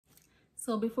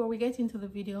So before we get into the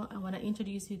video, I want to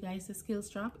introduce you guys to Skills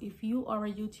Drop. If you are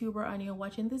a YouTuber and you're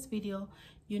watching this video,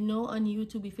 you know on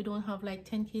YouTube, if you don't have like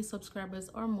 10K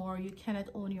subscribers or more, you cannot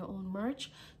own your own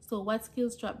merch. So what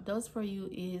Skills Drop does for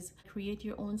you is create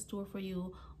your own store for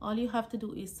you. All you have to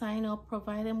do is sign up,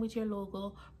 provide them with your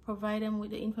logo, provide them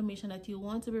with the information that you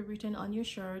want to be written on your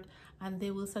shirt, and they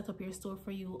will set up your store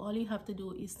for you. All you have to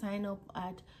do is sign up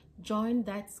at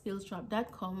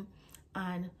join.skillsdrop.com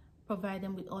and provide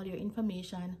them with all your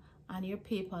information and your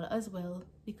PayPal as well,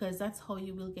 because that's how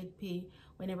you will get paid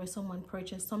whenever someone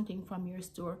purchases something from your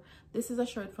store. This is a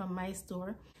shirt from my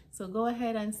store, so go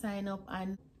ahead and sign up,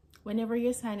 and whenever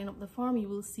you're signing up the form, you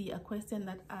will see a question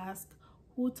that asks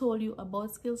who told you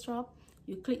about Skills Drop.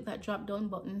 You click that drop down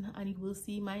button and you will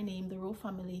see my name, the Rowe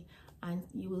family, and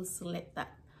you will select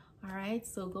that. All right,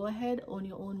 so go ahead, own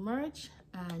your own merch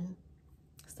and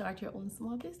start your own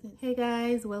small business. Hey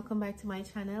guys, welcome back to my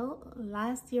channel.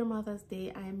 Last year Mother's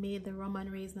Day, I made the rum and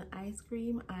raisin ice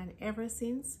cream, and ever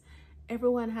since,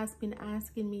 everyone has been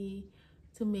asking me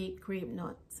to make grape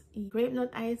nuts. Grape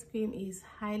nut ice cream is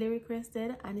highly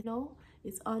requested, and you know,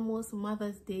 it's almost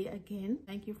Mother's Day again.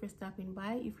 Thank you for stopping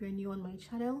by. If you're new on my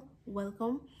channel,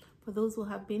 welcome. For those who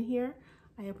have been here,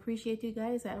 I appreciate you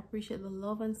guys. I appreciate the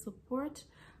love and support,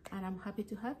 and I'm happy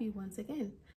to have you once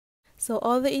again. So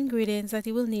all the ingredients that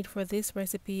you will need for this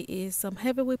recipe is some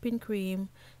heavy whipping cream,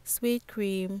 sweet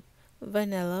cream,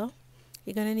 vanilla.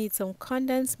 You're gonna need some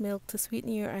condensed milk to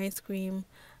sweeten your ice cream.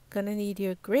 Gonna need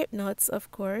your grape nuts,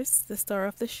 of course, the star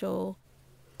of the show.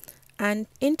 And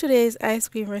in today's ice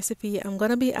cream recipe, I'm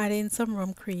gonna be adding some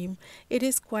rum cream. It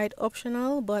is quite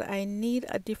optional, but I need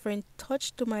a different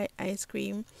touch to my ice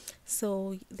cream,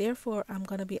 so therefore I'm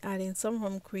gonna be adding some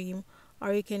rum cream,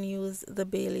 or you can use the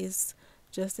Baileys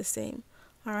just the same.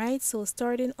 All right, so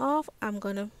starting off, I'm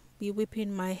gonna be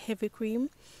whipping my heavy cream,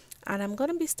 and I'm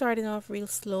gonna be starting off real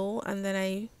slow, and then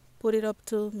I put it up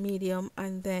to medium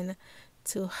and then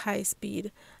to high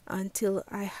speed until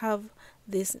I have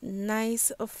this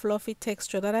nice fluffy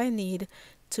texture that I need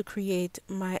to create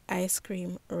my ice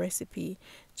cream recipe.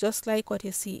 Just like what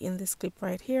you see in this clip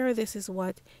right here, this is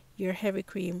what your heavy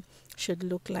cream should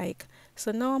look like.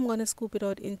 So now I'm going to scoop it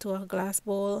out into a glass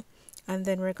bowl, and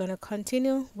then we're going to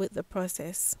continue with the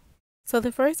process. So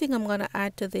the first thing I'm going to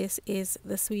add to this is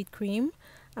the sweet cream.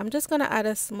 I'm just going to add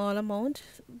a small amount.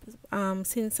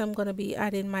 Since I'm going to be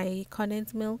adding my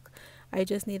condensed milk, I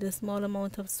just need a small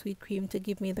amount of sweet cream to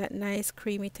give me that nice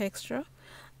creamy texture.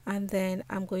 And then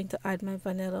I'm going to add my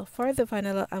vanilla. For the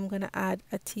vanilla, I'm going to add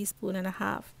 1.5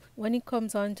 teaspoons. When it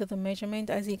comes on to the measurement,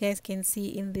 as you guys can see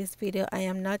in this video, I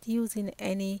am not using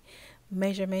any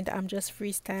measurement. I'm just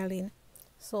freestyling.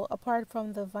 So apart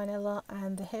from the vanilla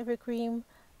and the heavy cream,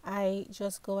 I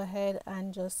just go ahead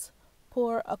and just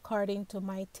pour according to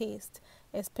my taste,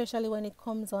 especially when it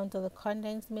comes on to the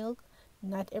condensed milk.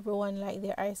 Not everyone like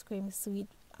their ice cream sweet.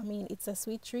 I mean, it's a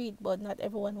sweet treat, but not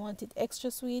everyone wants it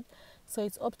extra sweet. So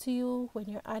it's up to you when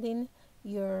you're adding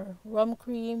your rum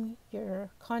cream, your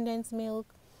condensed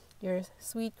milk, your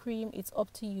sweet cream. It's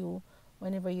up to you.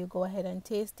 Whenever you go ahead and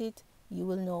taste it, you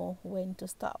will know when to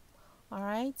stop. All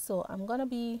right, so I'm gonna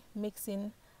be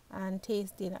mixing and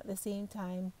tasting at the same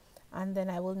time, and then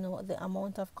I will know the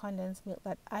amount of condensed milk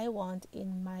that I want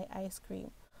in my ice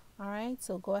cream. All right,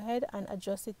 so go ahead and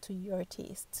adjust it to your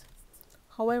taste.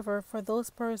 However, for those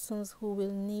persons who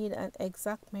will need an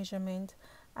exact measurement,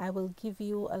 I will give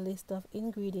you a list of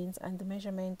ingredients and the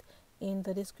measurement in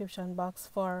the description box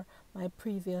for my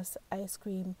previous ice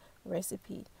cream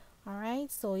recipe. All right,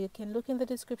 so you can look in the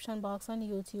description box on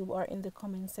YouTube or in the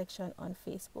comment section on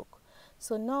Facebook.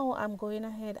 So now I'm going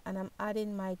ahead and I'm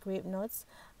adding my grape nuts.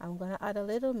 I'm gonna add a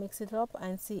little, mix it up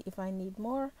and see if I need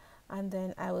more, and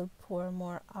then I will pour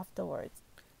more afterwards.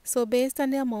 So based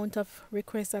on the amount of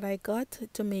requests that I got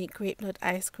to make grape nut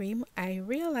ice cream, I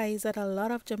realized that a lot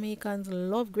of Jamaicans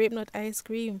love grape nut ice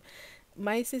cream.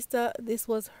 My sister, this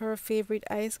was her favorite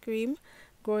ice cream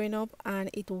growing up, and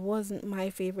it wasn't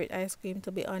my favorite ice cream,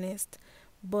 to be honest.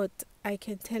 But I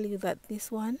can tell you that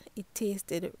this one, it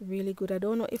tasted really good. I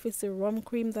don't know if it's the rum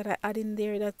cream that I add in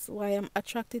there, that's why I'm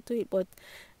attracted to it, but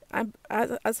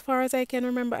as far as I can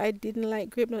remember, I didn't like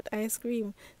grape nut ice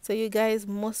cream. So you guys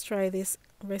must try this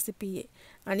recipe.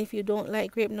 And if you don't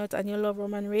like grape nut and you love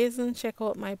rum and raisin, check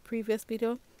out my previous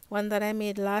video, one that I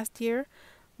made last year,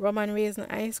 rum and raisin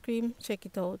ice cream. Check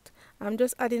it out. I'm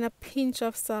just adding a pinch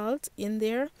of salt in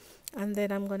there, and then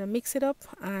I'm gonna mix it up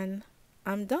and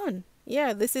I'm done.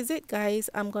 Yeah, this is it, guys.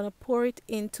 I'm gonna pour it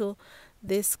into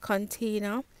this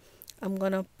container. I'm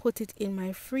gonna put it in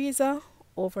my freezer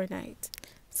overnight.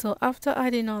 So after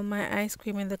adding all my ice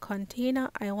cream in the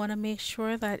container, I want to make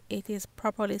sure that it is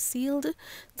properly sealed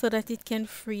so that it can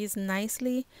freeze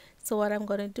nicely. So what I'm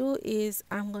going to do is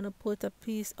I'm going to put a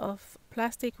piece of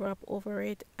plastic wrap over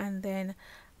it, and then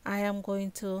I am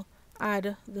going to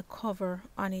add the cover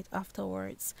on it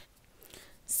afterwards.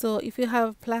 So if you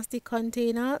have plastic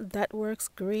container, that works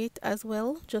great as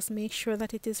well. Just make sure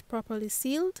that it is properly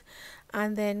sealed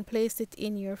and then place it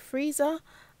in your freezer.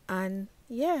 And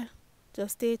yeah,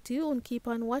 just stay tuned. Keep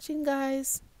on watching,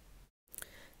 guys.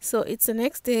 So it's the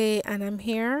next day and I'm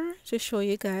here to show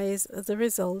you guys the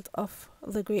result of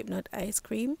the grape nut ice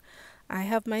cream. I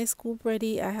have my scoop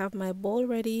ready, I have my bowl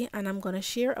ready, and I'm gonna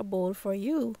share a bowl for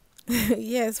you.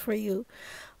 Yes, for you.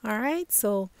 All right,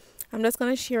 so I'm just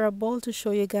going to share a bowl to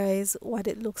show you guys what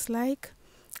it looks like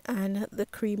and the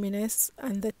creaminess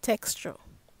and the texture.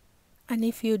 And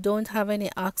if you don't have any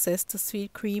access to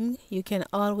sweet cream, you can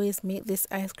always make this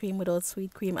ice cream without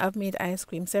sweet cream. I've made ice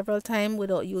cream several times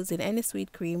without using any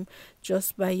sweet cream,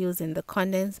 just by using the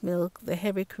condensed milk, the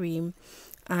heavy cream,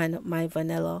 and my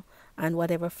vanilla and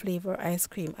whatever flavor ice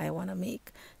cream I want to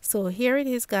make. So here it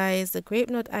is, guys, the grape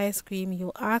nut ice cream.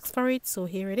 You asked for it, so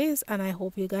here it is, and I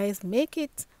hope you guys make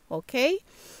it. Okay,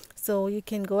 so you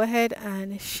can go ahead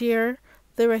and share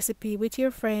the recipe with your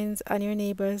friends and your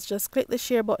neighbors. Just click the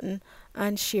share button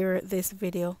and share this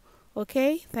video.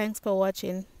 Okay, thanks for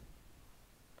watching.